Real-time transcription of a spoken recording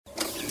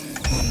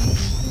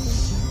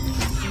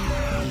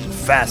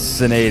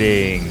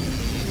fascinating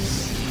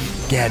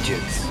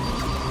gadgets,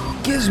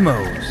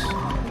 gizmos,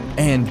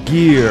 and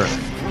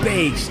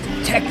gear-based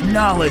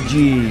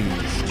technologies.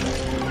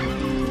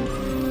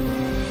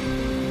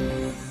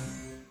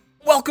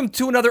 Welcome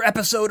to another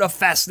episode of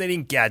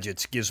Fascinating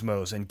Gadgets,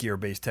 Gizmos, and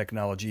Gear-Based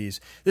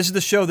Technologies. This is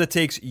the show that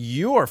takes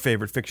your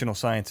favorite fictional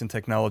science and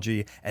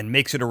technology and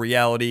makes it a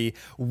reality.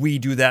 We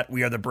do that.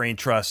 We are the Brain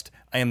Trust.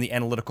 I am the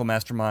analytical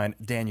mastermind,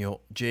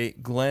 Daniel J.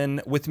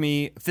 Glenn. With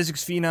me,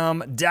 physics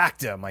phenom,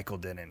 Dr. Michael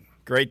Dennin.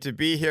 Great to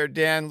be here,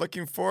 Dan.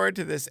 Looking forward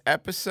to this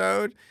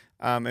episode.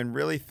 And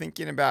really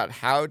thinking about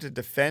how to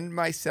defend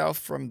myself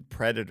from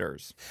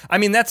predators. I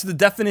mean, that's the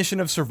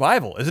definition of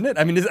survival, isn't it?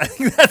 I mean, I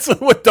think that's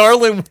what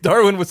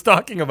Darwin was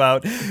talking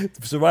about.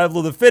 Survival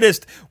of the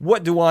fittest.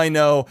 What do I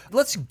know?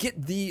 Let's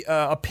get the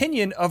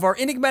opinion of our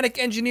enigmatic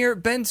engineer,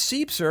 Ben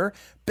Siepser.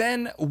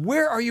 Ben,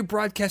 where are you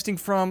broadcasting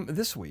from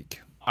this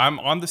week? I'm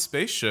on the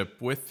spaceship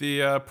with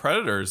the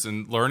predators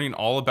and learning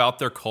all about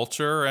their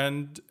culture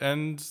and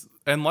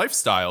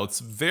lifestyle. It's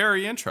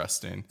very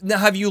interesting. Now,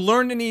 have you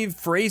learned any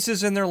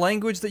phrases in their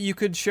language that you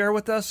could share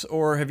with us,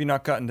 or have you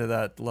not gotten to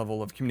that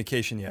level of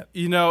communication yet?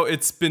 You know,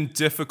 it's been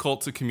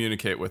difficult to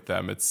communicate with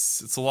them.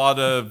 It's a lot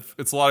of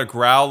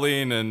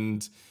growling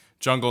and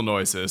jungle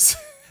noises.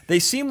 They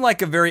seem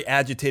like a very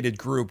agitated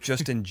group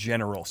just in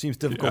general. Seems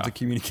difficult to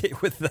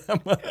communicate with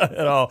them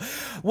at all.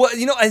 Well,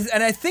 you know,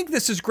 I think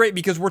this is great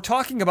because we're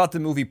talking about the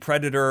movie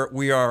Predator.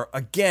 We're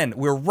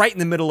right in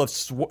the middle of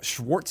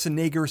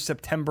Schwarzenegger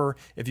September,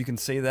 if you can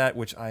say that,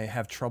 which I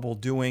have trouble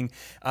doing.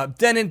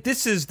 Denon,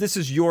 this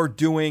is your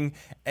doing,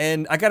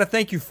 and I got to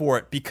thank you for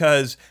it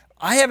because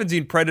I haven't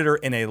seen Predator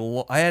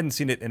I hadn't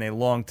seen it in a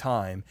long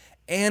time.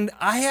 And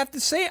I have to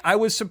say, I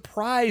was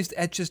surprised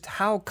at just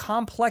how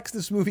complex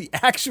this movie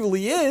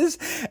actually is,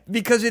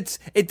 because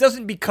it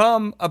doesn't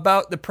become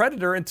about the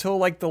Predator until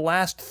like the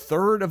last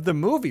third of the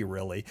movie,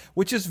 really,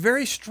 which is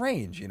very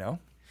strange, you know?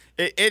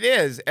 It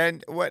is.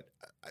 And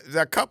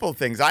a couple of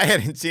things. I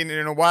hadn't seen it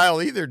in a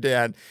while either,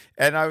 Dan,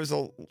 and I was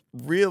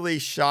really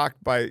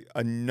shocked by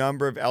a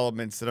number of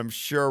elements that I'm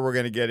sure we're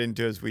going to get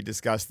into as we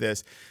discuss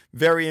this.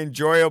 Very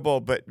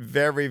enjoyable, but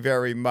very,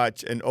 very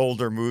much an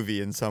older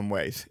movie in some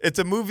ways. It's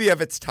a movie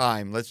of its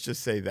time. Let's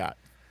just say that.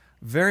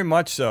 Very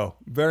much so.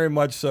 Very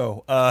much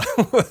so. A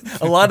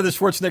lot of the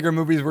Schwarzenegger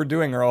movies we're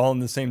doing are all in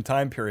the same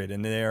time period,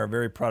 and they're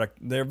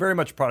very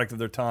much product of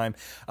their time.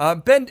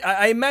 Ben,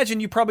 I imagine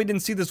you probably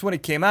didn't see this when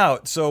it came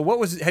out.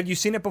 So had you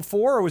seen it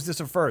before, or was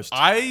this a first?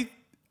 I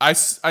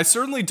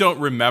certainly don't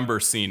remember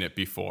seeing it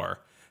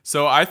before.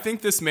 So I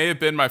think this may have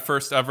been my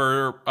first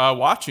ever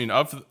watching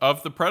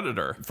of the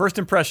Predator. First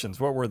impressions,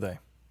 what were they?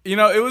 You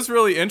know, it was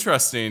really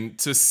interesting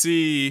to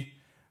see.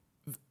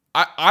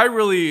 I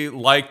really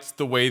liked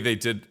the way they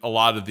did a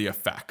lot of the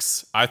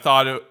effects. I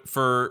thought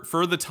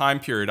for the time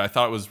period, I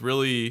thought it was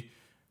really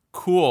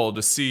cool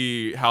to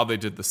see how they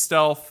did the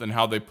stealth and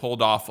how they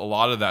pulled off a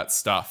lot of that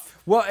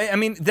stuff. Well, I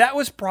mean, that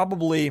was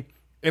probably,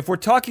 if we're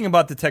talking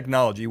about the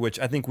technology, which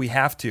I think we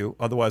have to,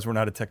 otherwise we're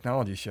not a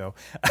technology show.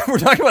 We're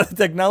talking about the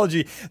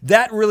technology,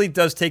 that really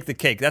does take the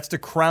cake. That's the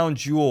crown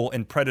jewel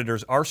in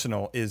Predator's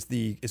arsenal is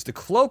the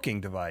cloaking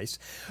device.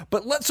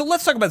 But let's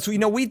talk about it. So,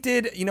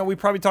 we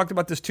probably talked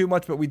about this too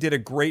much, but we did a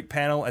great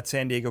panel at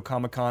San Diego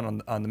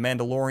Comic-Con on The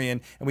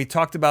Mandalorian, and we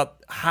talked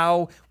about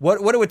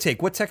what it would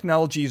take. What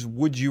technologies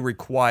would you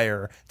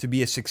require to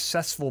be a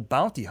successful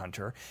bounty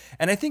hunter?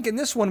 And I think in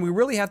this one, we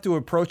really have to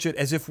approach it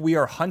as if we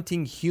are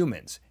hunting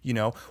humans. You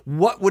know,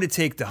 what would it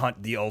take to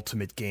hunt the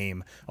ultimate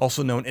game,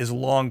 also known as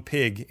long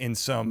pig in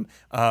some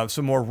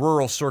more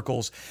rural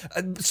circles?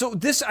 So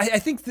this, I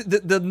think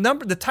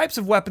the types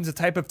of weapons, the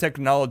type of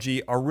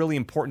technology are really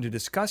important to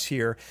discuss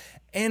here.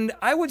 And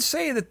I would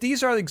say that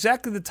these are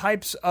exactly the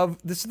type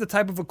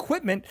of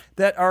equipment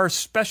that our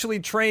specially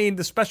trained,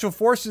 the special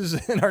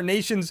forces in our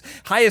nation's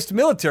highest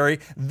military,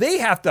 they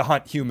have to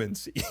hunt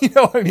humans. You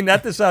know, I mean,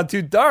 not to sound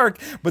too dark,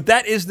 but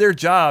that is their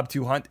job,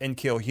 to hunt and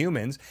kill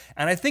humans.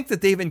 And I think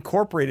that they've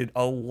incorporated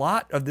a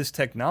lot of this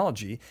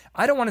technology.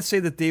 I don't want to say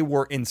that they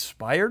were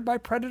inspired by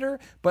Predator,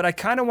 but I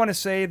kind of want to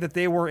say that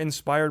they were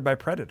inspired by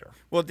Predator.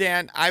 Well,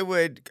 Dan, I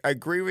would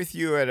agree with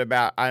you at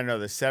about,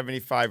 the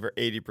 75 or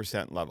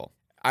 80% level.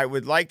 I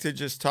would like to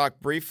just talk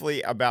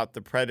briefly about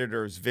the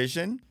Predator's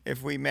vision,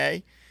 if we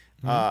may,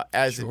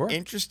 as an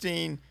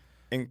interesting,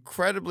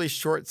 incredibly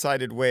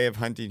short-sighted way of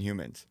hunting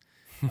humans.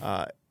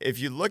 If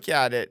you look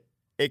at it,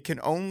 it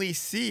can only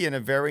see in a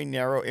very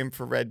narrow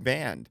infrared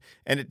band,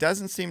 and it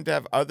doesn't seem to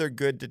have other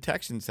good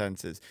detection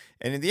senses.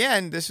 And in the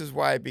end, this is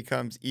why it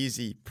becomes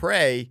easy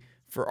prey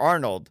for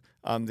Arnold,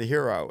 the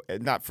hero.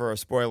 Not for a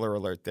spoiler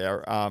alert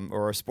there,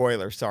 or a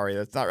spoiler, sorry.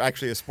 That's not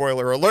actually a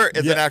spoiler alert.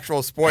 It's an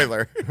actual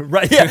spoiler.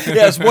 Right,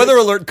 yeah. Spoiler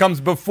alert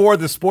comes before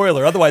the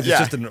spoiler. Otherwise, it's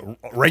just a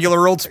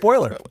regular old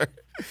spoiler.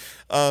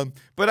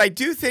 But I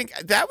do think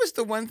that was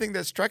the one thing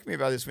that struck me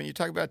about this. When you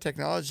talk about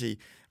technology,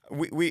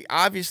 we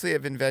obviously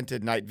have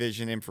invented night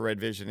vision,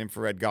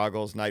 infrared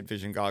goggles, night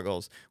vision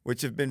goggles,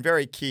 which have been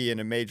very key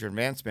and a major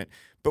advancement.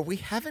 But we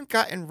haven't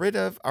gotten rid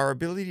of our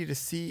ability to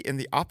see in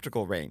the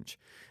optical range.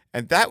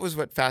 And that was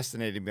what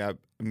fascinated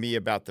me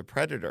about the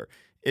Predator,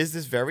 is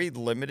this very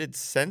limited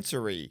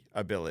sensory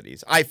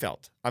abilities, I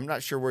felt. I'm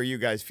not sure where you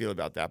guys feel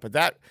about that, but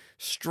that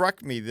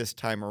struck me this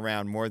time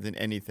around more than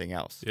anything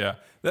else. Yeah,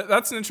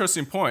 that's an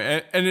interesting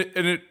point. And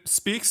it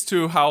speaks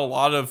to how a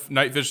lot of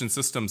night vision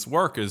systems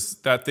work, is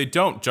that they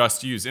don't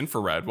just use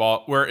infrared.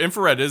 Where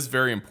infrared is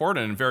very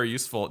important and very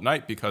useful at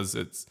night because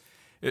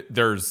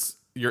there's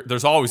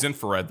always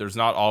infrared, there's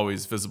not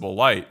always visible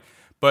light.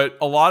 But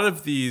a lot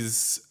of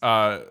these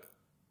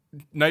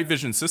night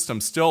vision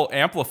systems still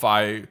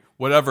amplify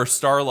whatever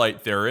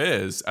starlight there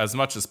is as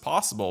much as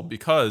possible,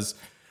 because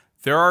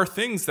there are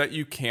things that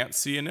you can't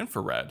see in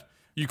infrared.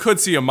 You could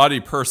see a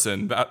muddy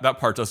person. That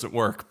part doesn't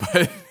work,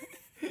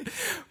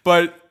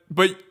 but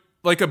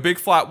like a big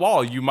flat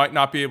wall, you might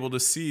not be able to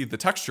see the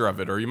texture of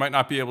it, or you might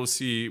not be able to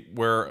see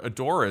where a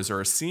door is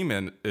or a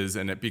seam is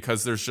in it,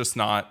 because there's just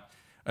not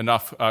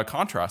enough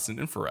contrast in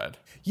infrared.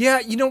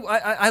 Yeah,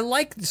 I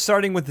like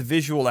starting with the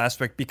visual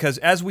aspect, because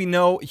as we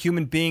know,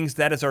 human beings,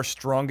 that is our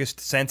strongest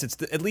sense.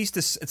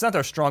 It's not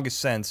our strongest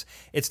sense.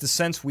 It's the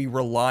sense we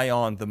rely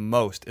on the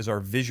most, is our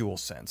visual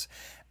sense.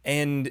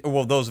 And,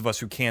 well, those of us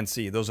who can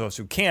see, those of us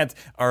who can't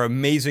are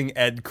amazing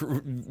at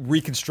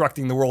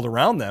reconstructing the world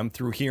around them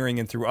through hearing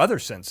and through other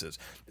senses.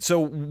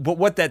 So, but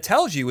what that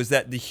tells you is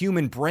that the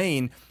human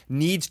brain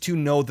needs to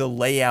know the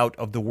layout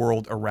of the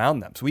world around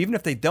them. So even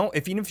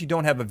if you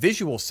don't have a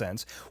visual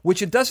sense,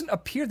 which it doesn't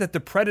appear that the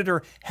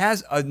Predator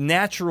has a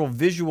natural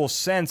visual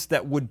sense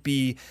that would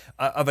be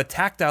of a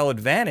tactile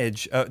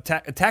advantage,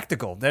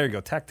 tactical. There you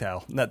go,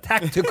 tactile, not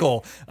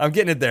tactical. I'm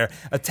getting it there.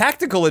 A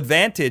tactical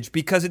advantage,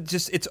 because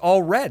it's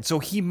all red. So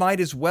he might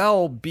as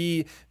well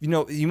be,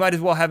 he might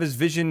as well have his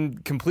vision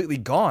completely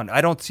gone.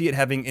 I don't see it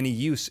having any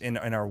use in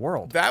our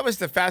world. That was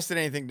the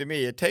fascinating thing to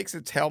me. It takes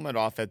its helmet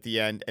off at the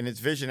end, and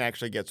its vision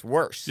actually gets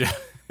worse. Yeah.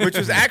 Which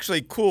was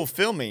actually cool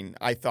filming,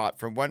 I thought,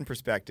 from one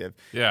perspective.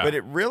 Yeah. But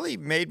it really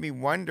made me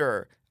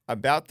wonder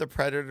about the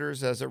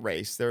predators as a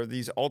race. They're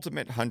these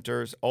ultimate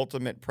hunters,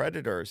 ultimate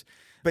predators,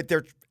 but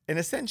they're, in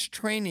a sense,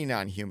 training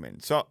on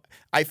humans. So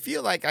I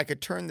feel like I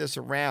could turn this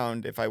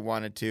around if I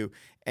wanted to,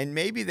 and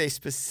maybe they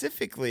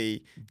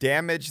specifically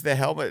damage the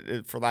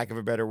helmet, for lack of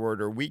a better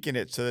word, or weaken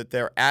it so that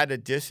they're at a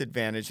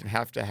disadvantage and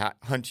have to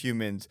hunt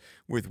humans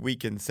with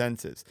weakened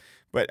senses.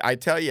 But I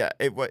tell you,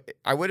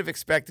 I would have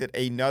expected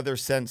another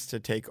sense to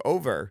take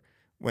over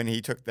when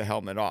he took the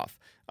helmet off.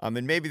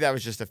 And maybe that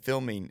was just a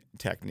filming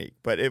technique.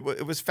 But it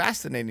was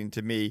fascinating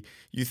to me.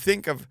 You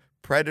think of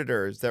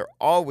predators, they're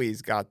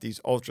always got these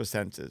ultra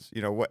senses,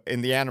 in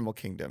the animal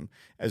kingdom,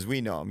 as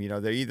we know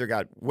them. They either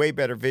got way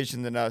better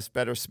vision than us,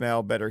 better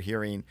smell, better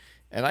hearing.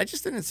 And I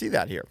just didn't see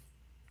that here.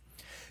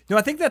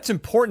 I think that's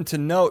important to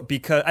note,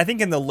 because I think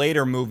in the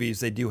later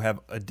movies, they do have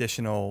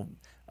additional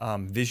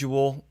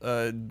visual.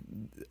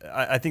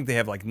 I think they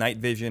have like night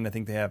vision. I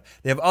think they have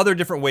other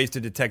different ways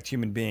to detect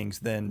human beings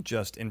than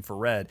just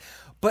infrared.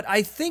 But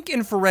I think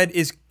infrared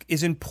is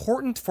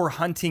important for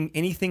hunting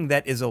anything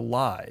that is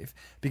alive,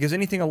 because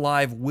anything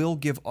alive will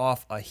give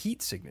off a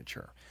heat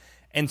signature.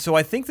 And so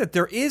I think that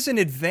there is an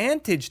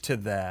advantage to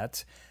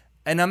that.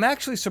 And I'm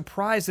actually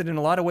surprised that in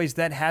a lot of ways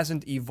that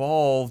hasn't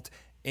evolved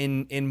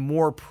in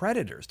more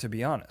predators, to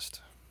be honest.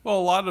 Well,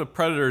 a lot of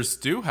predators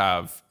do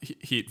have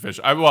heat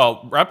vision.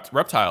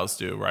 Reptiles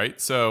do,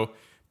 right? So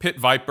pit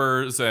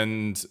vipers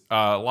and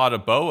a lot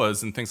of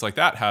boas and things like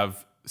that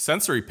have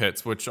sensory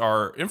pits, which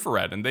are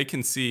infrared, and they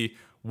can see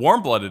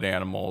warm-blooded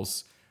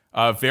animals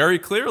very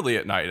clearly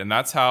at night. And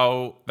that's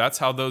how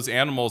those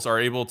animals are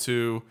able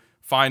to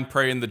find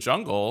prey in the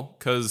jungle,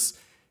 because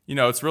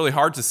it's really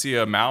hard to see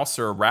a mouse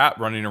or a rat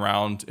running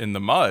around in the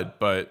mud,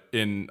 but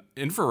in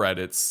infrared,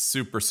 it's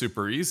super,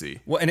 super easy.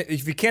 Well, and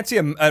if you can't see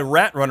a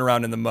rat run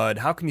around in the mud,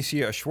 how can you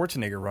see a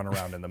Schwarzenegger run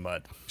around in the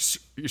mud?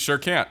 You sure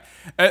can't.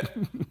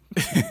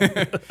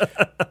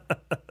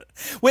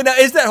 Wait, now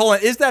is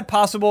that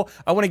possible?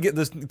 I want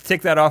to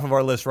take that off of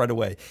our list right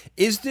away.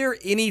 Is there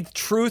any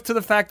truth to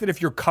the fact that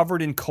if you're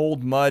covered in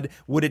cold mud,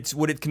 would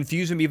it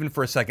confuse him even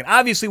for a second?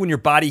 Obviously, when your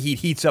body heat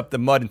heats up the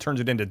mud and turns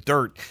it into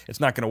dirt, it's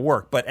not going to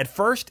work. But at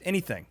first,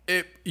 anything.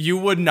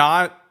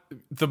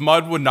 The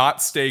mud would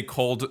not stay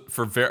cold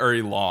for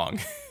very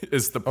long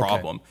is the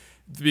problem.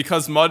 Okay.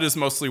 Because mud is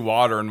mostly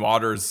water, and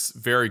water is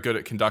very good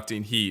at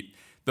conducting heat.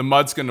 The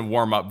mud's going to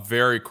warm up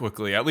very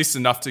quickly, at least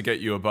enough to get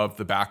you above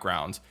the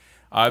background.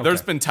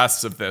 There's been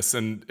tests of this,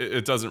 and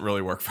it doesn't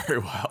really work very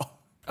well.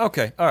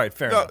 Okay, all right,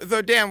 fair enough.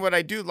 Though, Dan, what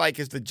I do like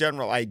is the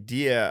general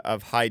idea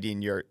of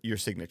hiding your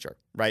signature,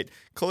 right?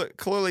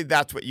 Clearly,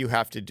 that's what you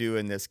have to do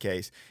in this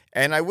case.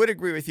 And I would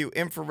agree with you,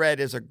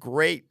 infrared is a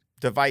great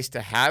device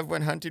to have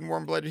when hunting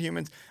warm-blooded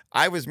humans.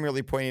 I was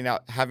merely pointing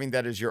out having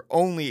that as your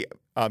only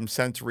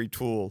sensory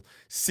tool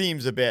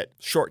seems a bit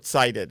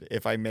short-sighted,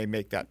 if I may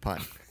make that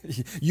pun.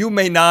 You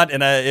may not,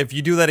 and if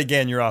you do that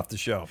again, you're off the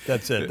show.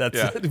 That's it.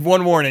 That's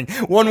one warning.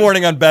 One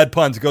warning on bad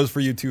puns goes for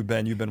you too,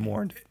 Ben. You've been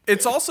warned.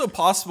 It's also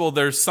possible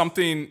there's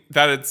something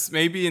that it's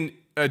maybe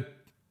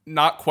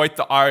not quite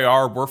the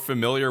IR we're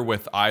familiar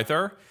with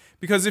either,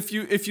 Because if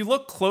you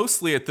look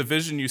closely at the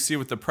vision you see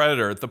with the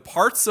Predator, the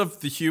parts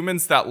of the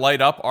humans that light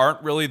up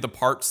aren't really the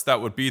parts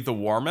that would be the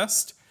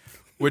warmest,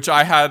 which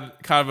I had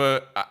kind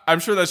of I'm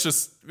sure that's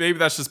just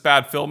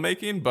bad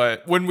filmmaking,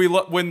 but when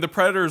the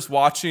Predator's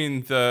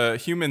watching the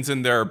humans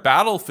in their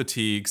battle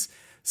fatigues,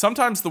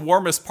 sometimes the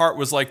warmest part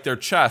was like their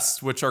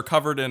chests, which are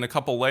covered in a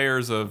couple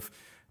layers of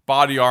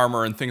body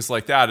armor and things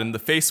like that, and the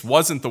face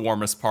wasn't the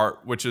warmest part,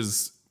 which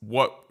is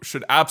what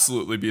should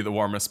absolutely be the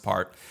warmest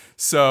part.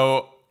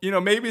 So,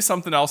 maybe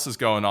something else is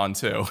going on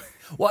too.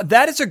 Well,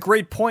 that is a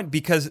great point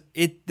because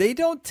they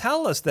don't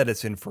tell us that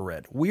it's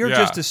infrared. We are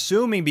just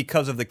assuming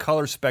because of the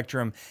color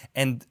spectrum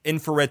and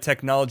infrared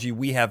technology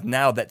we have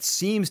now that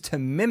seems to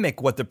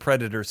mimic what the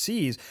Predator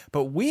sees,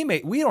 but we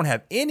don't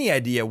have any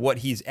idea what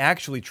he's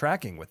actually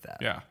tracking with that.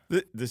 Yeah.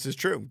 This is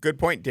true. Good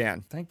point,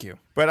 Dan. Thank you.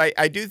 But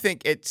I do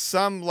think it's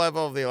some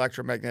level of the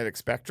electromagnetic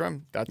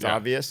spectrum. That's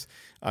obvious.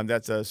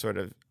 That's a sort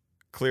of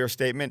clear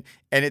statement,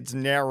 and it's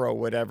narrow,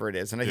 whatever it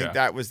is. And I think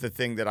that was the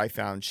thing that I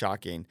found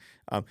shocking.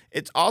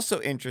 It's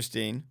also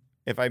interesting,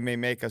 if I may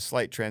make a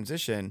slight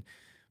transition,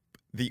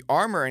 the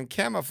armor and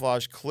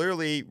camouflage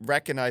clearly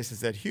recognizes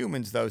that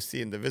humans, though,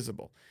 see in the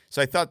visible.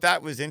 So I thought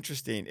that was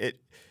interesting.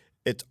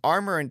 Its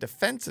armor and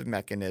defensive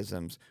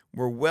mechanisms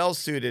were well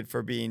suited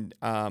for being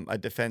a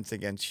defense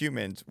against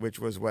humans, which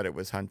was what it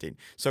was hunting.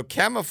 So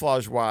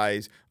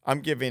camouflage-wise,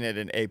 I'm giving it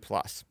an A+.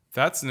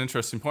 That's an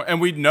interesting point.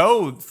 And we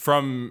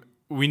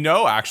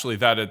know actually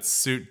that its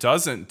suit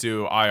doesn't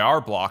do IR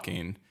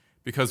blocking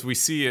because we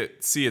see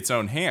its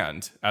own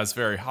hand as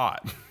very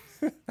hot.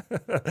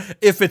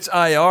 If it's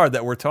IR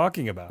that we're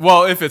talking about.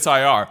 Well, if it's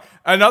IR.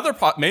 Another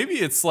maybe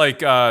it's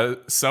like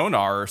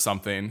sonar or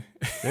something.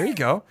 There you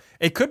go.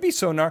 It could be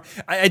sonar.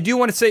 I do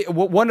want to say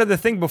one other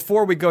thing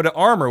before we go to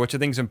armor, which I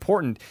think is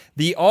important.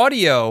 The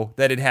audio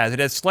that it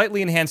has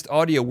slightly enhanced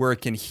audio where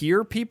it can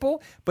hear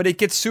people, but it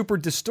gets super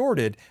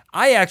distorted.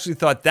 I actually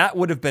thought that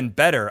would have been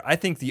better. I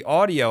think the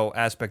audio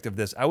aspect of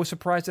this, I was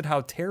surprised at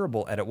how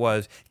terrible it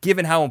was,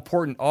 given how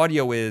important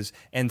audio is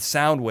and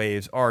sound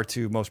waves are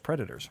to most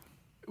Predators.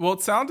 Well,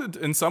 it sounded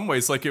in some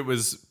ways like it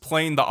was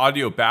playing the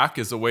audio back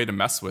as a way to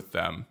mess with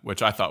them,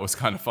 which I thought was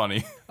kind of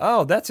funny.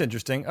 Oh, that's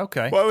interesting.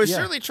 Okay. Well, it was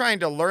certainly trying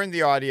to learn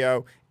the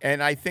audio,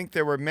 and I think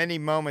there were many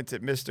moments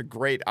it missed a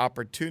great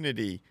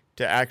opportunity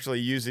to actually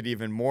use it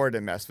even more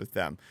to mess with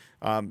them.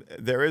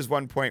 There is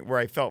one point where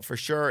I felt for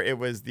sure it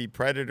was the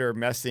Predator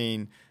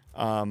messing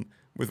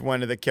with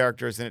one of the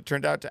characters, and it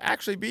turned out to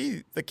actually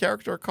be the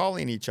character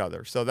calling each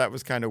other. So that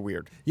was kind of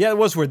weird. Yeah, it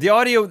was weird. The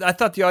audio, I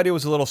thought the audio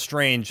was a little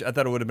strange. I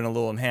thought it would have been a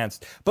little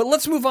enhanced. But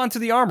let's move on to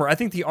the armor. I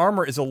think the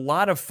armor is a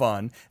lot of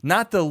fun,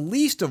 not the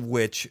least of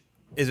which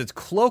is its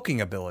cloaking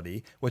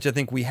ability, which I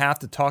think we have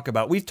to talk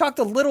about. We've talked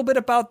a little bit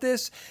about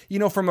this,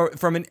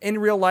 from an in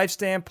real life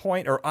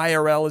standpoint, or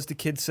IRL as the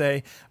kids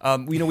say.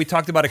 We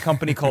talked about a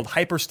company called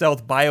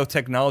Hyperstealth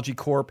Biotechnology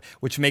Corp,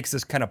 which makes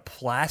this kind of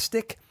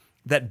plastic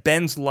that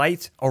bends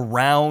light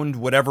around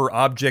whatever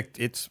object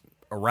it's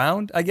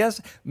around, I guess,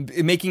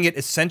 making it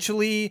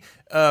essentially,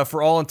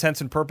 for all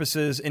intents and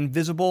purposes,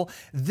 invisible.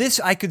 This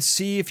I could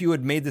see if you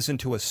had made this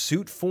into a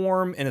suit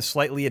form in a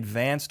slightly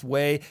advanced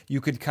way,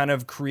 you could kind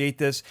of create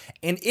this.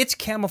 And its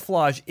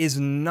camouflage is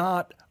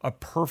not a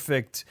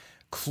perfect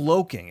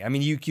cloaking. I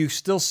mean, you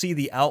still see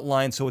the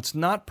outline, so it's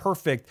not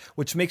perfect,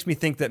 which makes me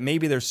think that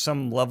maybe there's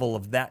some level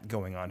of that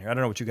going on here. I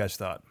don't know what you guys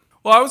thought.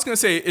 Well, I was going to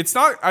say, it's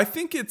not, I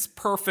think it's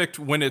perfect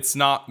when it's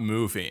not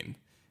moving,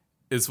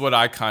 is what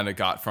I kind of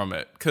got from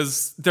it.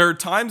 Because there are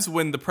times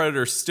when the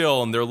Predator's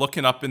still and they're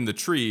looking up in the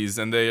trees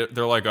and they're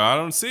like, I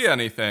don't see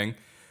anything.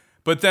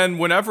 But then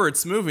whenever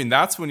it's moving,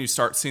 that's when you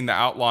start seeing the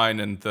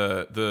outline and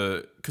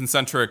the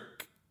concentric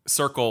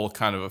circle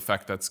kind of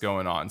effect that's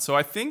going on. So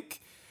I think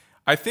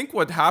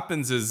what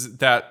happens is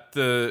that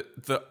the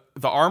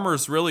armor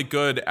is really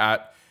good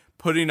at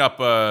putting up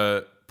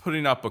a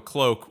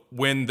cloak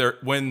when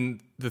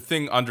the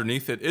thing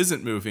underneath it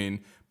isn't moving,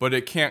 but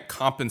it can't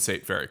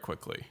compensate very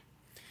quickly.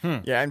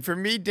 Yeah, and for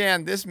me,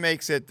 Dan, this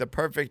makes it the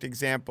perfect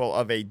example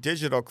of a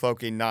digital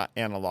cloaking, not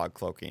analog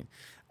cloaking.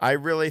 I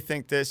really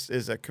think this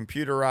is a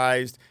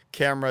computerized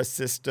camera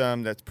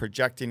system that's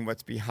projecting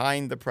what's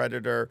behind the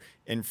Predator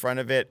in front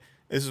of it.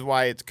 This is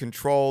why it's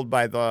controlled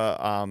by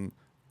the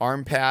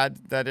arm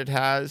pad that it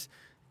has.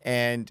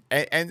 And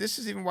this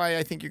is even why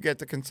I think you get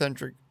the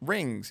concentric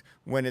rings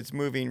when it's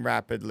moving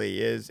rapidly.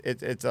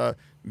 It's a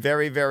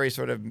very, very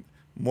sort of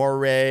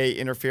moire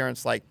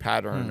interference-like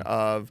pattern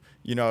of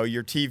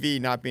your TV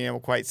not being able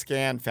to quite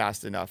scan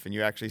fast enough, and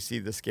you actually see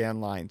the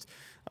scan lines.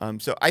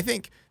 So I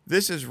think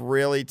this is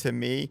really, to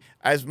me,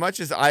 as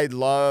much as I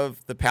love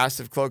the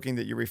passive cloaking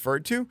that you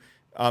referred to,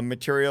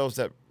 materials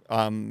that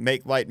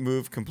make light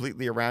move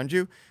completely around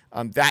you.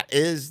 That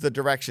is the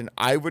direction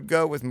I would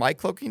go with my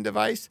cloaking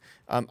device.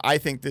 I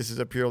think this is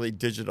a purely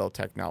digital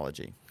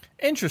technology.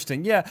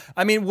 Interesting. Yeah.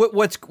 I mean,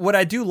 what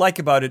I do like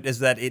about it is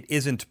that it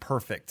isn't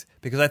perfect,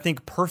 because I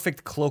think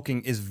perfect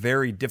cloaking is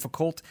very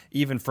difficult,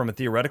 even from a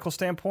theoretical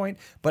standpoint.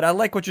 But I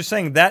like what you're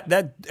saying,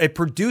 that it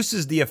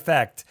produces the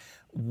effect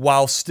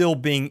while still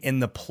being in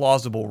the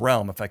plausible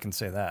realm, if I can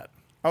say that.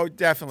 Oh,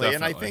 definitely.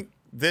 And I think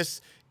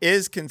this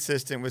is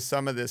consistent with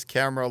some of this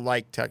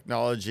camera-like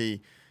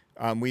technology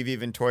we've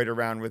even toyed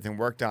around with and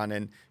worked on.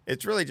 And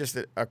it's really just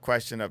a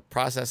question of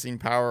processing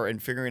power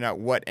and figuring out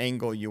what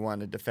angle you want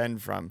to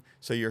defend from,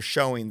 so you're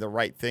showing the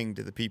right thing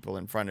to the people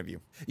in front of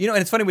you. You know, and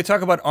it's funny, we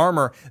talk about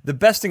armor. The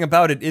best thing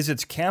about it is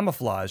its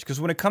camouflage,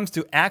 because when it comes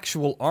to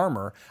actual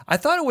armor, I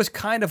thought it was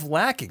kind of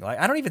lacking. Like,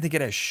 I don't even think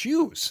it has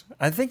shoes.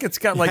 I think it's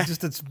got like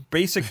just its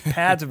basic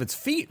pads of its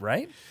feet,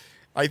 right?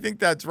 I think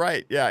that's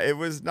right. Yeah, it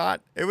was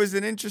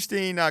an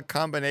interesting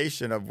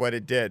combination of what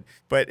it did.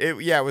 But it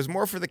was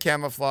more for the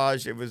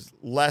camouflage. It was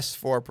less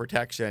for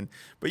protection.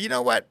 But you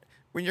know what?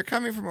 When you're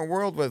coming from a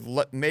world with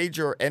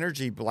major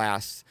energy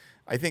blasts,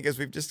 I think, as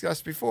we've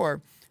discussed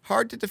before,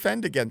 hard to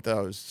defend against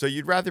those. So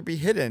you'd rather be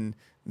hidden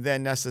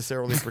than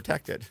necessarily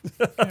protected.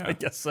 I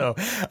guess so.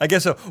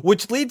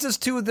 Which leads us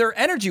to their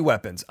energy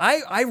weapons.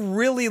 I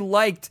really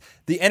liked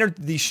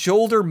the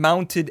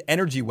shoulder-mounted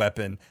energy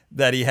weapon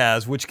that he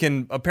has, which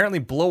can apparently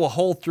blow a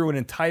hole through an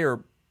entire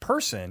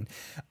person.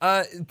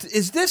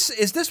 Is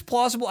this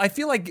plausible? I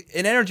feel like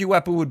an energy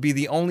weapon would be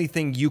the only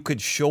thing you could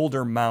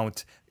shoulder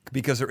mount,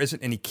 because there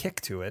isn't any kick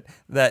to it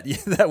that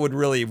would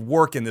really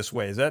work in this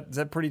way. Is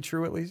that pretty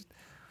true, at least?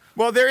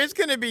 Well, there is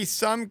going to be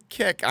some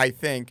kick, I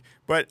think,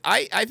 but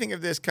I think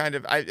of this kind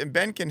of, and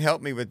Ben can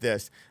help me with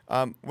this.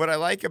 What I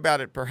like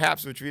about it,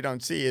 perhaps, which we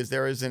don't see, is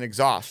there is an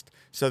exhaust.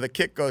 So the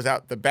kick goes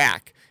out the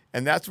back,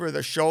 and that's where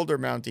the shoulder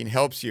mounting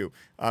helps you,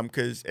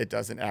 because it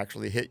doesn't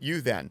actually hit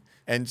you then.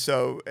 And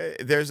so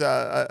there's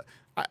I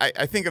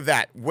think of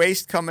that.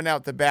 Waste coming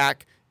out the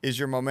back is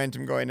your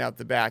momentum going out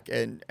the back,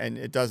 and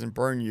it doesn't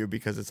burn you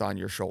because it's on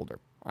your shoulder.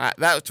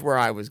 That's where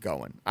I was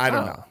going. I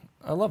don't know.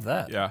 I love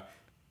that. Yeah.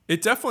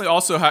 It definitely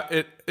also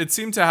it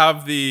seemed to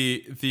have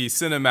the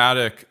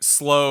cinematic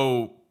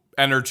slow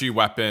energy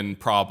weapon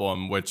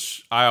problem,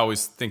 which I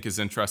always think is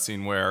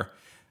interesting, where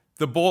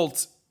the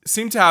Bolt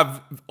seemed to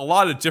have a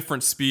lot of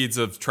different speeds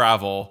of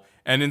travel,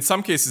 and in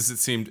some cases it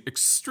seemed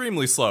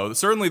extremely slow.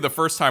 Certainly the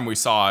first time we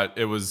saw it,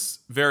 it was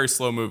very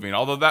slow moving,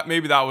 although that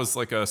was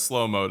like a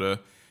slow-mo to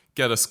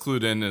get us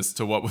clued in as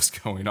to what was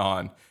going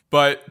on.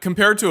 But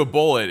compared to a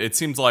bullet, it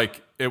seems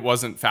like it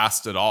wasn't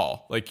fast at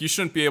all. Like, you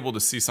shouldn't be able to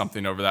see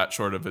something over that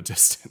short of a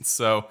distance.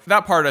 So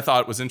that part I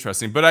thought was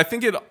interesting. But I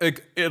think in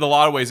a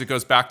lot of ways, it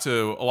goes back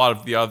to a lot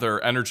of the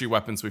other energy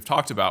weapons we've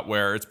talked about,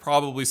 where it's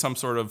probably some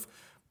sort of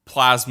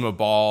plasma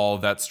ball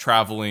that's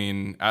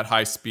traveling at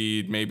high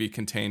speed, maybe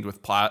contained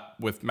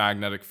with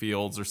magnetic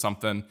fields or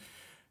something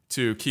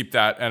to keep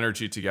that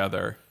energy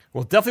together.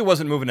 Well, it definitely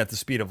wasn't moving at the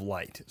speed of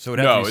light. So it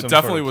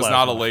definitely was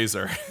not a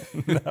laser.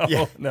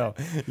 No.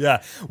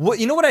 Yeah. Well,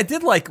 you know what I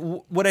did like?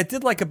 What I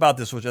did like about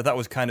this, which I thought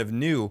was kind of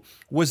new,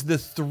 was the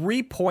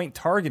 3-point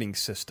targeting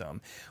system,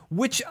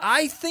 which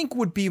I think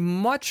would be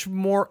much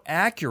more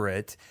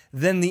accurate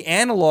than the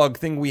analog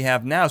thing we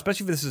have now,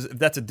 especially if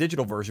that's a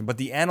digital version. But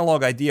the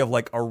analog idea of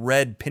like a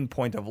red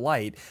pinpoint of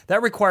light,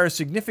 that requires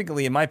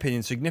significantly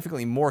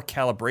more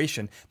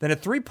calibration than a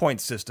 3-point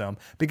system,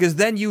 because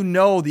then you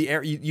know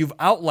you've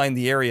outlined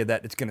the area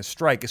that it's going to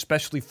strike,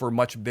 especially for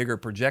much bigger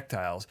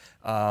projectiles.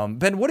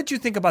 Ben, what did you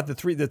think about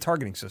the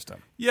targeting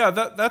system? Yeah,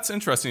 that's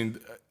interesting.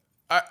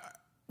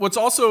 What's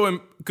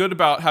also good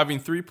about having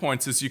 3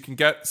 points is you can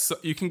get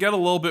a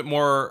little bit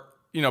more.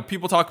 You know,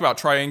 people talk about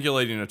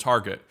triangulating a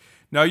target.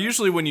 Now,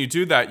 usually when you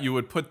do that, you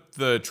would put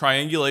the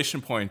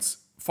triangulation points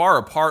far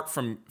apart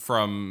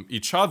from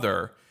each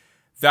other.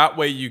 That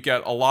way, you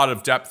get a lot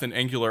of depth and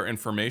angular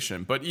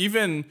information. But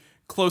even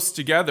close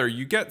together,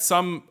 you get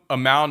some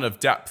amount of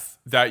depth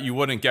that you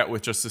wouldn't get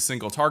with just a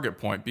single target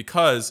point,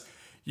 because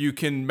you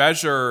can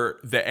measure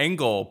the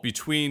angle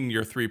between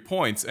your 3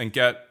 points and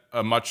get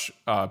a much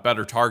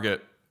better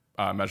target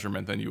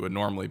measurement than you would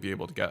normally be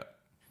able to get.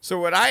 So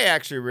what I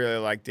actually really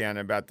liked, Dan,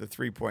 about the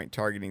 3-point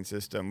targeting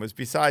system was,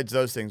 besides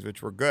those things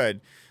which were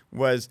good,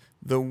 was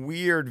the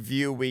weird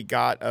view we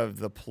got of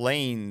the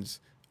planes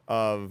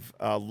of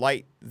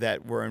light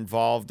that were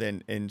involved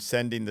in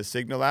sending the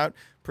signal out,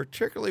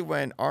 particularly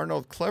when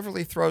Arnold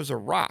cleverly throws a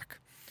rock.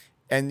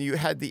 And you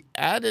had the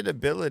added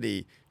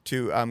ability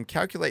to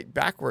calculate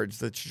backwards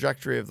the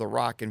trajectory of the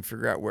rock and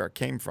figure out where it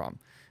came from.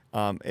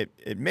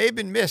 It may have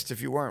been missed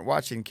if you weren't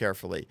watching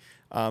carefully,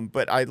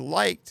 but I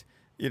liked,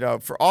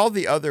 for all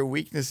the other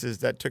weaknesses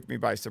that took me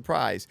by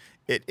surprise,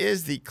 it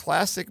is the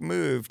classic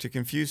move to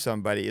confuse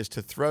somebody, is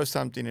to throw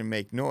something and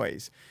make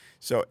noise.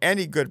 So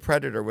any good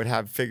predator would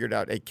have figured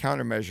out a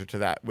countermeasure to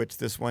that, which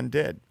this one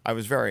did. I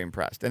was very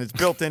impressed. And it's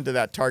built into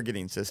that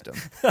targeting system.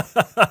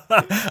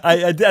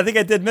 I think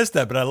I did miss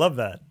that, but I love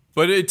that.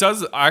 But it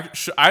does,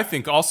 I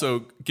think,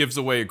 also gives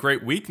away a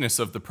great weakness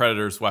of the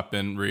Predator's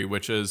weaponry,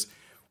 which is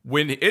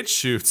when it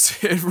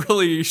shoots, it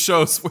really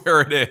shows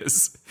where it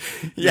is.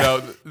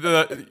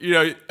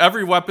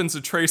 Every weapon's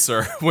a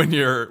tracer when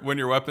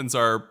your weapons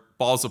are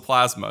balls of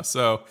plasma.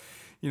 So,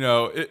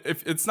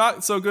 if it's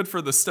not so good for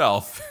the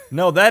stealth.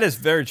 No, that is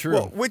very true.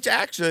 Well, which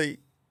actually,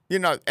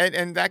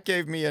 and that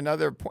gave me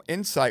another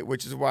insight,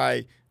 which is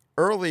why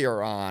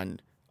earlier on,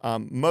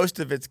 most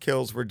of its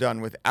kills were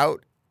done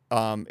without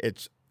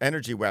its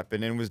energy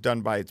weapon and was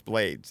done by its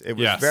blades. It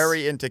was Yes.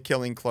 very into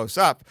killing close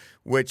up,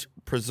 which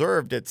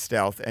preserved its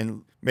stealth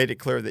and made it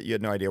clear that you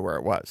had no idea where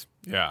it was.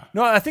 Yeah.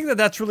 No, I think that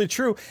that's really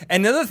true.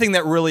 And another thing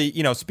that really,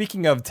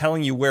 speaking of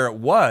telling you where it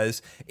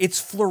was, it's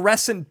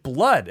fluorescent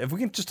blood. If we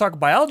can just talk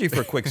biology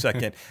for a quick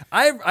second,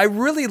 I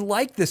really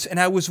like this, and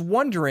I was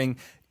wondering,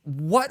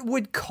 what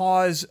would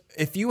cause,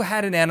 if you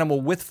had an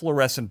animal with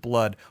fluorescent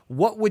blood,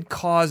 what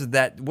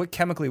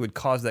chemically would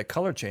cause that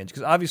color change?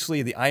 Because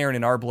obviously the iron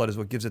in our blood is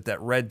what gives it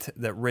that red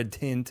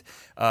tint.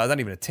 Not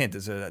even a tint,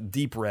 it's a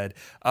deep red.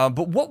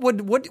 But what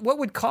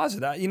would cause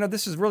it?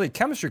 This is really a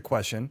chemistry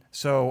question.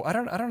 So I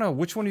don't know.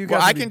 Which one of you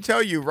guys? Well, I can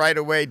tell you right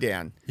away,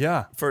 Dan.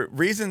 Yeah. For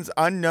reasons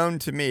unknown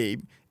to me,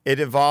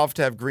 it evolved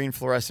to have green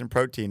fluorescent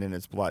protein in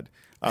its blood.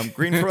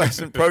 Green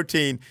fluorescent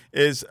protein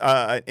is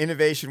an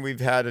innovation we've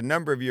had a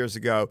number of years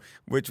ago,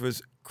 which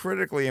was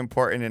critically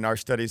important in our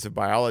studies of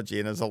biology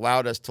and has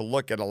allowed us to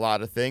look at a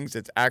lot of things.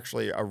 It's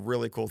actually a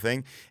really cool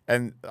thing.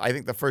 And I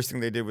think the first thing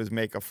they did was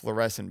make a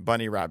fluorescent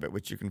bunny rabbit,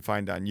 which you can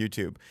find on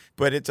YouTube.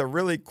 But it's a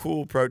really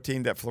cool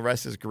protein that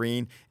fluoresces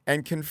green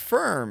and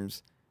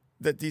confirms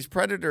that these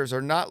predators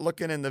are not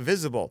looking in the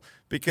visible.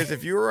 Because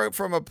if you were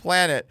from a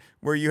planet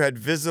where you had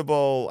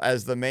visible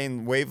as the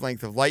main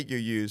wavelength of light you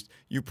used,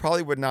 you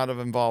probably would not have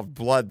involved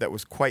blood that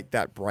was quite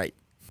that bright.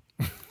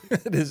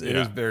 It is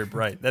very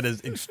bright. That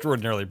is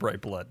extraordinarily bright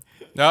blood.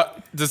 Now,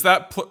 does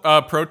that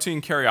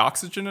protein carry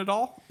oxygen at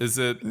all? Is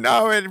it?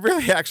 No, it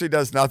really actually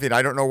does nothing.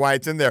 I don't know why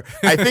it's in there.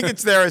 I think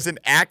it's there as an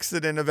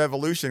accident of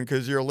evolution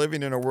because you're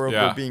living in a world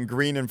where being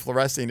green and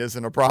fluorescing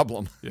isn't a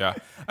problem. Yeah.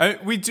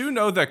 We do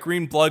know that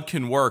green blood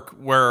can work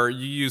where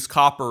you use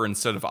copper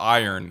instead of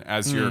iron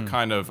as your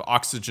kind of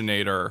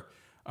oxygenator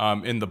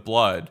in the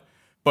blood.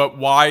 But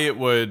why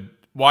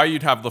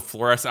you'd have the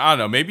fluorescent? I don't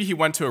know. Maybe he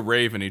went to a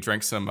rave and he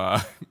drank some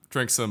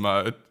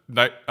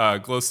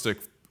glow stick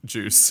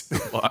juice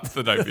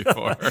the night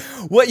before.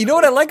 Well, you know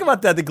what I like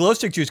about that, the glow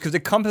stick juice, because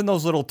it comes in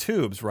those little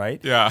tubes, right?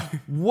 Yeah.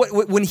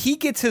 When he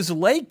gets his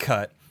leg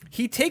cut,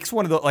 he takes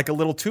one of a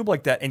little tube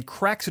like that and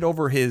cracks it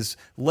over his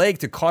leg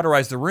to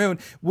cauterize the wound.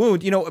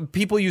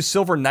 People use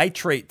silver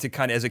nitrate to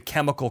kind of as a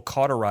chemical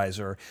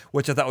cauterizer,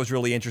 which I thought was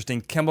really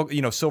interesting.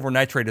 Silver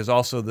nitrate is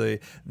also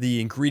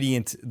the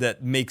ingredient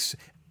that makes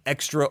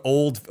extra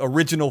old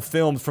original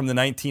films from the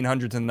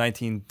 1900s and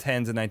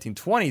 1910s and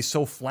 1920s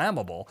so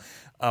flammable.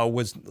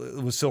 Was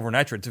silver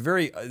nitrate. It's a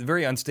very,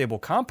 very unstable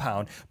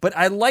compound, but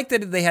I like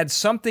that they had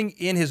something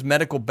in his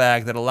medical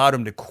bag that allowed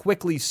him to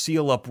quickly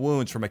seal up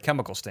wounds from a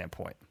chemical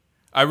standpoint.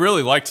 I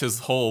really liked his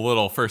whole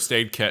little first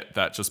aid kit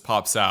that just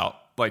pops out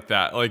like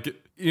that.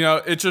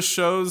 It just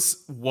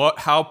shows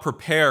how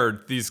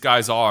prepared these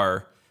guys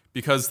are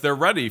because they're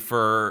ready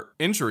for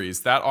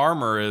injuries. That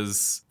armor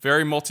is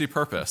very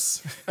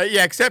multi-purpose.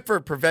 Yeah, except for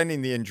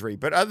preventing the injury.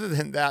 But other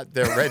than that,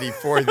 they're ready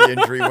for the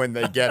injury when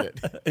they get it.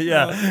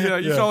 Yeah.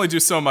 You can only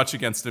do so much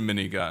against a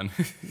minigun.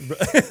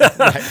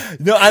 Right.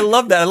 No, I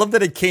love that. I love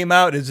that it came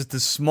out as just a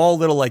small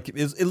little,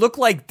 it looked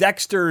like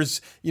Dexter's,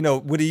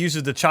 what he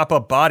uses to chop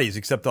up bodies,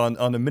 except on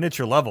a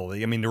miniature level.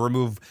 I mean, to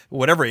remove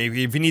whatever.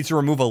 If he needs to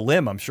remove a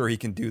limb, I'm sure he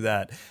can do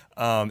that.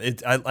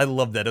 I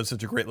love that. It was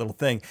such a great little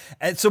thing.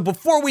 And so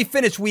before we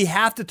finish, we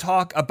have to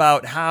talk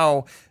about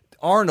how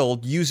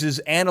Arnold uses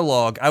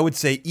analog, I would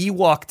say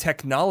Ewok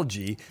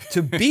technology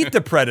to beat the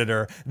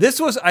Predator.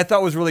 This I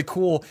thought was really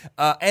cool.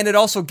 And it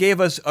also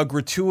gave us a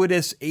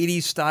gratuitous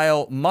 80s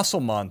style muscle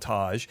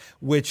montage,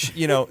 which,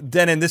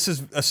 Denon, this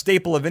is a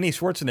staple of any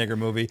Schwarzenegger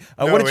movie.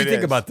 What did you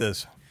think about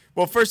this?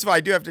 Well, first of all,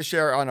 I do have to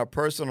share on a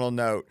personal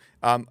note.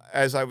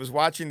 As I was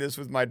watching this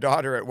with my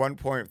daughter at one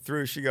point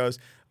through, she goes,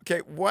 okay,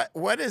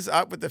 what is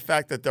up with the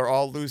fact that they're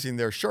all losing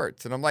their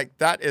shirts? And I'm like,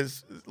 that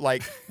is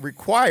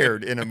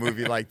required in a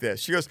movie like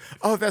this. She goes,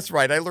 oh, that's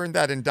right. I learned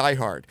that in Die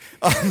Hard.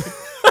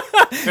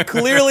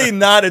 Clearly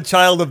not a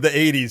child of the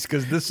 80s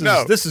because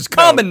this is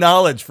common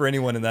knowledge for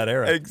anyone in that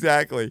era.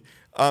 Exactly.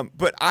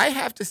 But I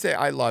have to say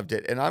I loved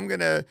it. And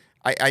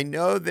I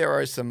know there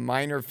are some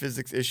minor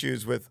physics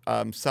issues with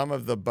some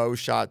of the bow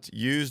shots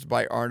used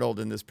by Arnold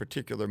in this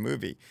particular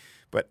movie.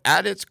 But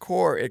at its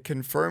core, it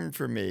confirmed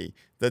for me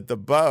that the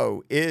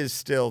bow is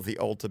still the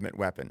ultimate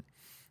weapon,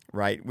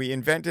 right? We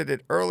invented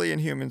it early in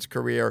humans'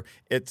 career.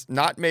 It's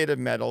not made of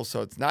metal,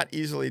 so it's not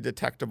easily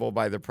detectable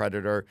by the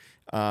predator.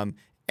 And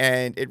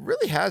it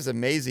really has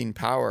amazing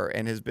power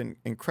and has been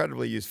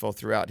incredibly useful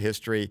throughout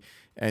history.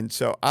 And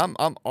so I'm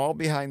all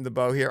behind the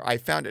bow here. I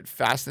found it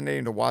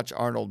fascinating to watch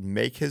Arnold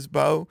make his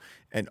bow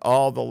and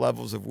all the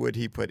levels of wood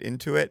he put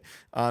into it.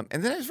 And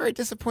then I was very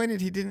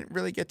disappointed he didn't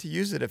really get to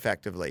use it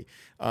effectively.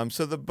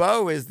 So the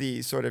bow is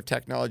the sort of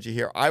technology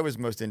here I was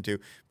most into.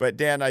 But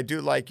Dan, I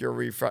do like your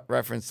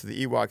reference to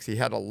the Ewoks. He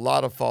had a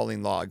lot of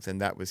falling logs, and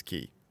that was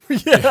key.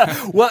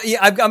 Yeah. Well, yeah,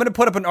 I'm going to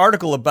put up an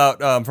article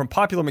about from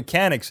Popular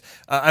Mechanics.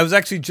 I was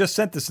actually just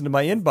sent this into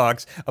my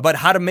inbox about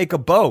how to make a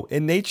bow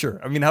in nature.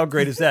 I mean, how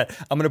great is that?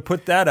 I'm going to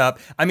put that up.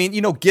 I mean,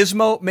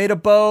 Gizmo made a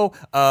bow.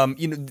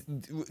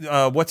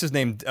 What's his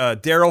name?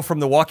 Daryl from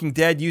The Walking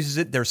Dead uses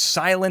it. They're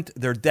silent.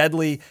 They're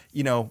deadly.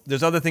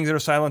 There's other things that are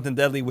silent and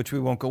deadly, which we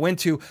won't go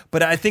into.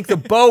 But I think the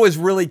bow is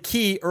really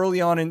key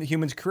early on in the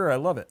human's career. I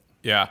love it.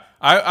 Yeah,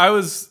 I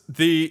was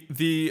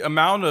the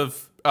amount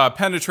of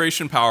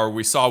penetration power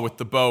we saw with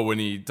the bow when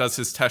he does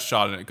his test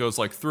shot and it goes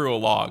like through a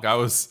log.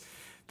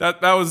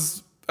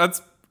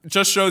 That's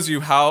just shows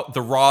you how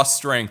the raw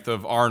strength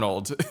of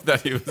Arnold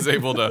that he was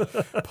able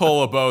to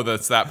pull a bow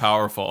that's that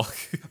powerful.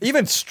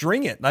 Even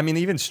string it. I mean,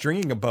 even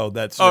stringing a bow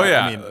that's. Yeah.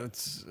 I mean,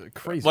 it's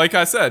crazy. Like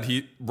I said,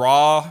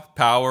 raw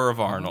power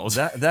of Arnold.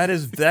 That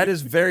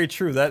is very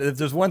true. That if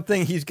there's one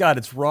thing he's got,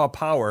 it's raw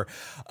power.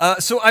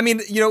 So I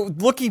mean,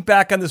 looking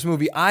back on this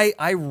movie,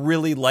 I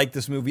really like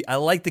this movie. I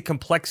like the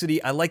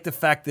complexity. I like the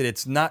fact that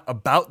it's not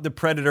about the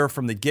Predator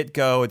from the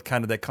get-go. It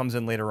kind of that comes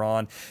in later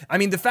on. I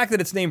mean, the fact that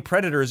it's named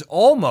Predator is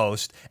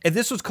almost, if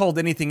this was called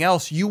anything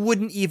else, you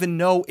wouldn't even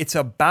know it's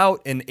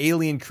about an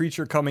alien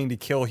creature coming to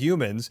kill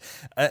humans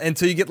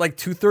until you get like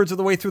 2/3 of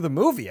the way through the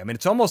movie. I mean,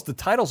 the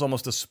title's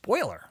almost a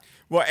spoiler.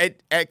 Well,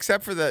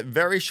 except for the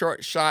very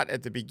short shot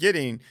at the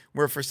beginning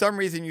where for some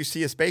reason you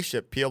see a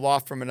spaceship peel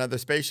off from another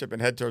spaceship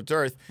and head towards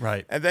Earth.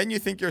 Right. And then you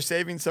think you're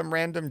saving some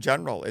random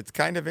general. It's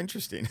kind of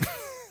interesting.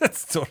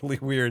 That's totally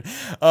weird.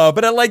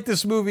 But I like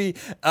this movie.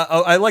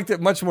 I liked it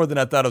much more than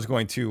I thought I was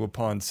going to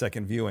upon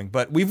second viewing.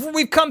 But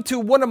we've come to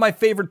one of my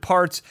favorite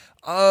parts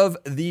of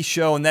the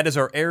show, and that is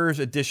our errors,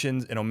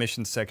 additions, and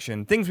omissions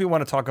section. Things we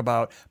want to talk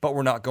about, but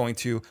we're not going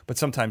to, but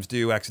sometimes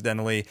do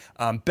accidentally.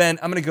 Ben,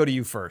 I'm going to go to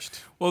you first.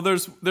 Well,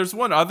 there's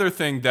one other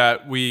thing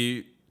that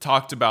we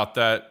talked about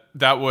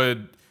that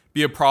would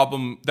be a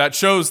problem that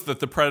shows that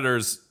the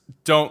Predators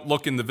don't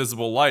look in the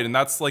visible light, and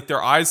that's like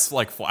their eyes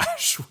like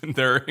flash when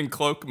they're in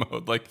cloak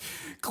mode. Like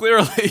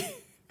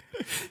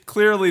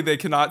clearly they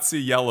cannot see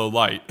yellow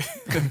light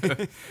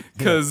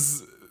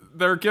because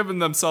they're giving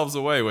themselves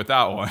away with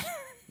that one.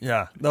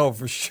 Yeah, no,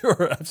 for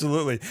sure.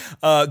 Absolutely.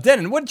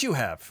 Denon, what did you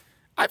have?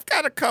 I've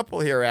got a couple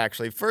here,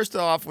 actually. First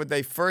off, when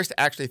they first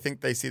actually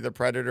think they see the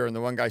Predator and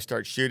the one guy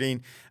starts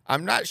shooting,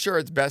 I'm not sure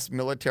it's best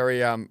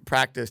military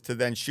practice to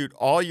then shoot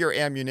all your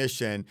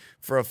ammunition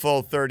for a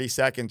full 30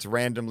 seconds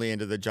randomly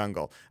into the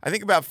jungle. I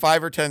think about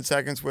 5 or 10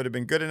 seconds would have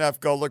been good enough.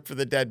 Go look for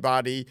the dead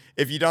body.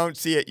 If you don't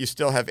see it, you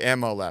still have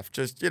ammo left.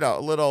 Just, a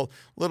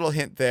little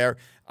hint there.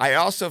 I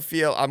also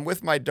feel I'm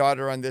with my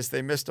daughter on this.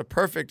 They missed a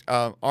perfect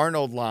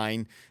Arnold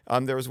line.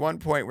 There was one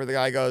point where the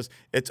guy goes,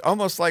 "It's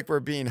almost like we're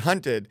being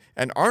hunted."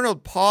 And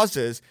Arnold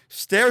pauses,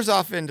 stares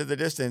off into the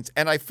distance,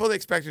 and I fully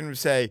expected him to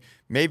say,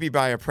 "Maybe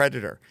by a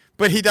predator."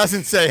 But he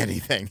doesn't say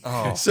anything.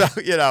 Oh. So,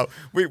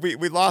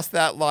 we lost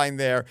that line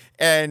there.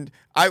 And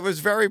I was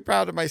very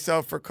proud of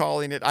myself for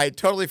calling it. I had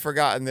totally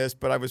forgotten this,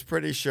 but I was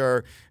pretty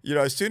sure,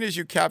 as soon as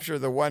you capture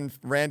the one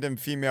random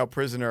female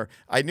prisoner,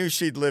 I knew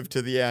she'd live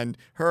to the end.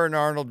 Her and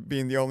Arnold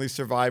being the only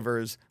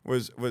survivors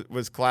was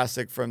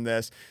classic from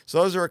this.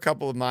 So those are a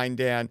couple of mine,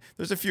 Dan.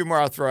 There's a few more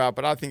I'll throw out,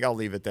 but I think I'll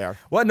leave it there.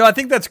 Well, no, I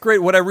think that's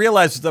great. What I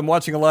realized is I'm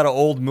watching a lot of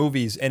old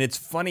movies, and it's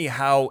funny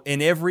how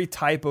in every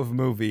type of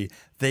movie,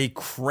 they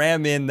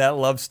cram in that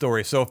love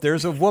story. So if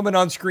there's a woman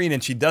on screen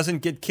and she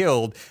doesn't get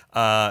killed,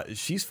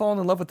 she's falling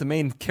in love with the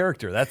main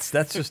character. That's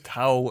just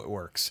how it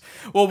works.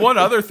 Well, one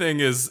other thing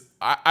is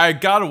I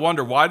gotta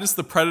wonder, why does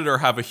the Predator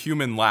have a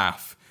human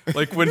laugh?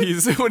 Like when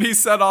he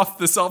set off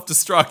the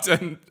self-destruct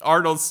and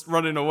Arnold's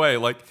running away,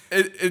 like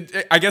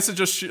I guess it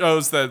just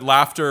shows that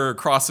laughter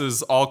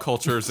crosses all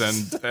cultures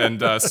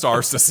and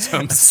star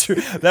systems. That's true.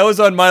 That was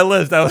on my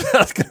list. I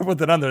was going to put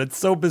that on there. It's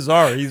so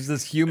bizarre. He's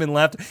this human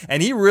laughter,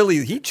 and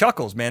he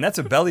chuckles, man. That's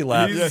a belly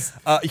laugh.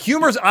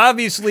 Humor's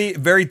obviously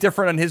very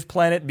different on his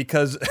planet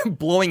because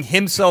blowing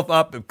himself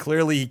up,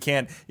 clearly he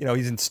can't.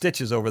 He's in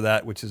stitches over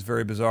that, which is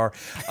very bizarre.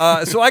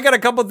 So I got a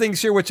couple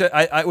things here which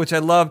I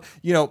love.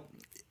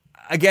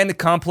 Again, a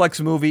complex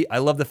movie. I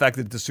love the fact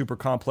that it's a super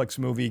complex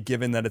movie,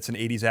 given that it's an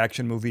 80s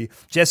action movie.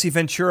 Jesse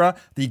Ventura,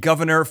 the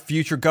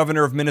future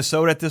governor of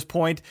Minnesota at this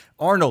point.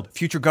 Arnold,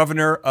 future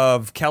governor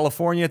of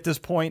California at this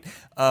point.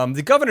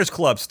 The Governor's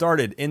Club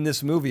started in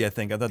this movie, I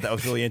think. I thought that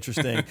was really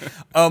interesting.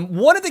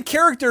 One of the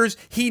characters,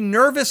 he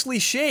nervously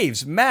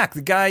shaves. Mac,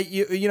 the guy,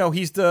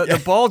 he's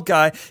the bald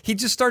guy. He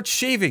just starts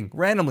shaving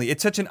randomly.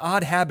 It's such an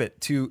odd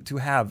habit to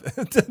have,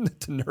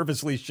 to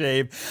nervously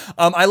shave.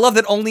 I love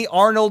that only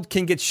Arnold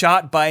can get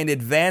shot by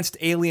an advanced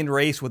alien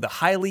race with a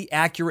highly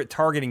accurate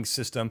targeting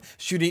system,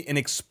 shooting an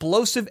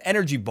explosive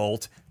energy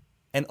bolt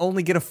and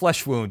only get a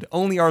flesh wound.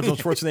 Only Arnold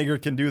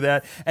Schwarzenegger can do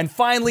that. And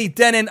finally,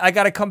 Denon, I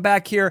got to come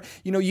back here.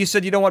 You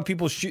said you don't want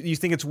people shoot. You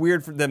think it's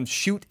weird for them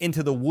shoot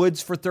into the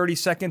woods for 30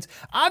 seconds.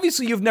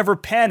 Obviously, you've never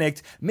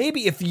panicked.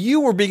 Maybe if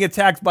you were being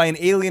attacked by an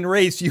alien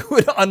race, you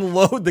would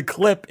unload the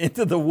clip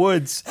into the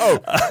woods. Oh,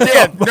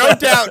 Dan, no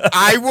doubt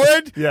I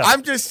would. Yeah.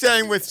 I'm just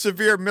saying with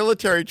severe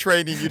military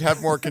training, you'd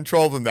have more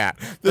control than that.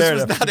 This Fair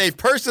was enough. not a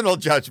personal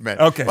judgment.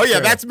 Okay, Oh, yeah,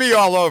 fair that's me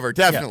all over,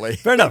 definitely. Yeah,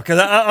 fair enough, because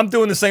I'm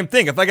doing the same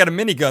thing. If I got a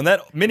minigun,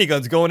 that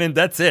minigun's going in.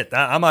 That's it.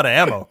 I'm out of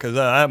ammo because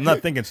I'm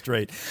not thinking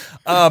straight.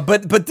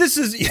 But this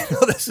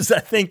is,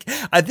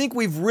 I think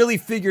we've really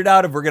figured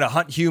out if we're going to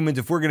hunt humans,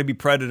 if we're going to be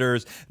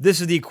predators,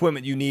 this is the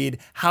equipment you need,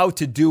 how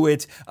to do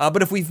it.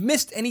 But if we've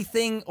missed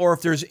anything, or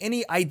if there's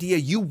any idea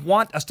you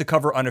want us to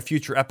cover on a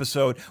future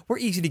episode, we're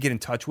easy to get in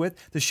touch with.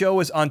 The show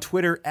is on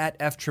Twitter at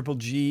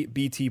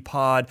FGGBT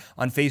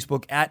on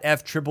Facebook at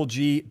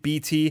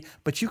FGGBT,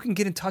 but you can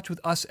get in touch with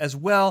us as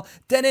well.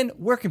 Denon,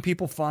 where can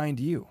people find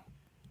you?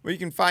 Well, you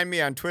can find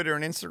me on Twitter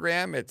and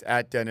Instagram. It's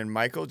at Denon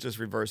Michael. Just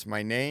reverse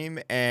my name.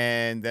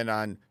 And then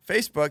on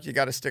Facebook, you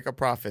got to stick a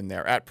prof in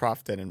there, at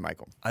Prof Denon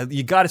Michael.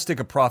 You got to stick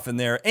a prof in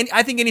there. And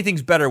I think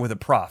anything's better with a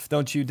prof,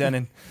 don't you,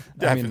 Denon?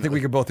 I think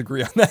we can both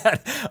agree on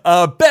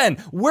that. Ben,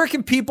 where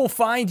can people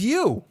find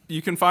you?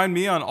 You can find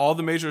me on all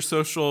the major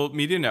social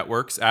media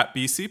networks at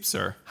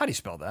bsiepser. How do you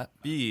spell that?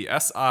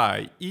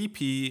 BSIEPSER.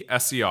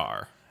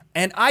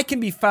 And I can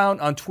be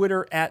found on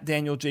Twitter at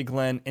Daniel J.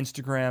 Glenn,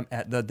 Instagram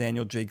at the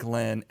Daniel J.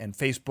 Glenn, and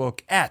Facebook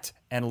at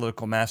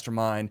Analytical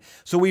Mastermind.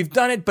 So we've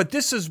done it, but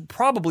this is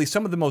probably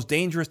some of the most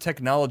dangerous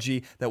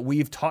technology that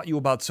we've taught you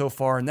about so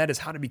far, and that is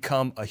how to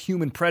become a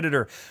human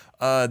predator.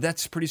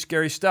 That's pretty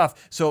scary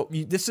stuff. So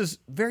this is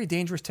very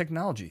dangerous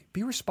technology.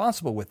 Be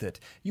responsible with it.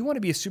 You want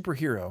to be a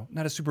superhero,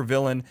 not a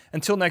supervillain.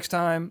 Until next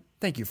time,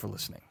 thank you for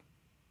listening.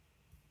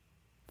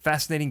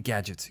 Fascinating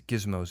Gadgets,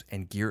 Gizmos,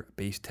 and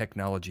Gear-Based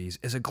Technologies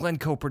is a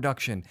Glencoe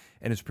production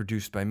and is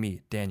produced by me,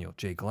 Daniel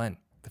J. Glenn.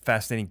 The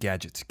Fascinating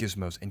Gadgets,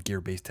 Gizmos, and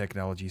Gear-Based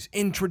Technologies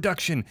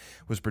introduction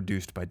was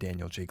produced by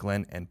Daniel J.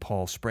 Glenn and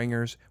Paul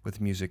Sprangers, with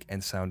music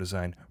and sound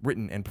design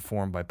written and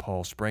performed by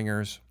Paul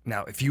Sprangers.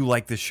 Now, if you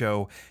like this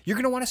show, you're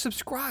going to want to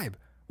subscribe.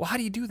 Well, how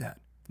do you do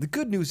that? The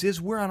good news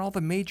is we're on all the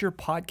major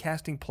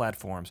podcasting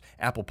platforms: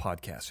 Apple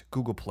Podcasts,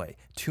 Google Play,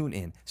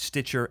 TuneIn,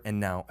 Stitcher, and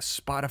now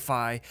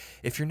Spotify.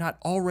 If you're not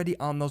already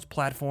on those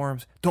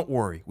platforms, don't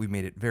worry. We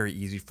made it very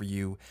easy for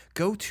you.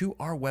 Go to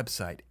our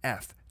website,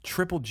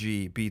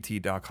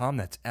 FGGBT.com.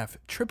 That's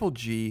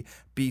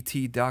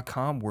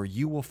FGGBT.com, where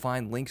you will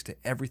find links to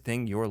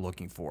everything you're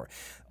looking for.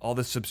 All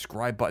the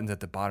subscribe buttons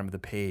at the bottom of the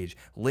page.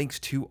 Links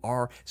to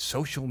our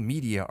social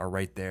media are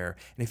right there.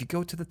 And if you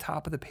go to the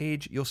top of the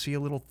page, you'll see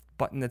a little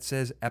button that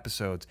says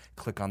episodes.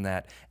 Click on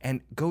that and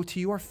go to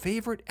your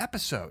favorite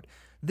episode.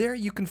 There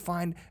you can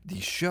find the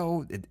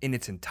show in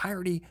its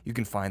entirety. You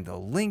can find the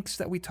links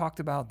that we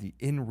talked about, the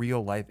in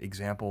real life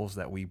examples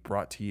that we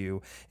brought to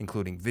you,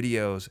 including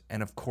videos.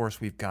 And of course,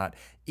 we've got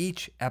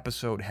each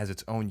episode has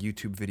its own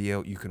YouTube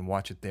video. You can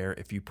watch it there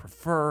if you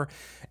prefer.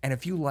 And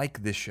if you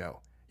like this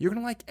show, you're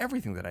going to like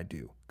everything that I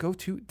do. Go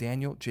to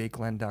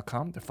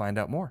danieljglenn.com to find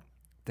out more.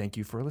 Thank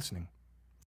you for listening.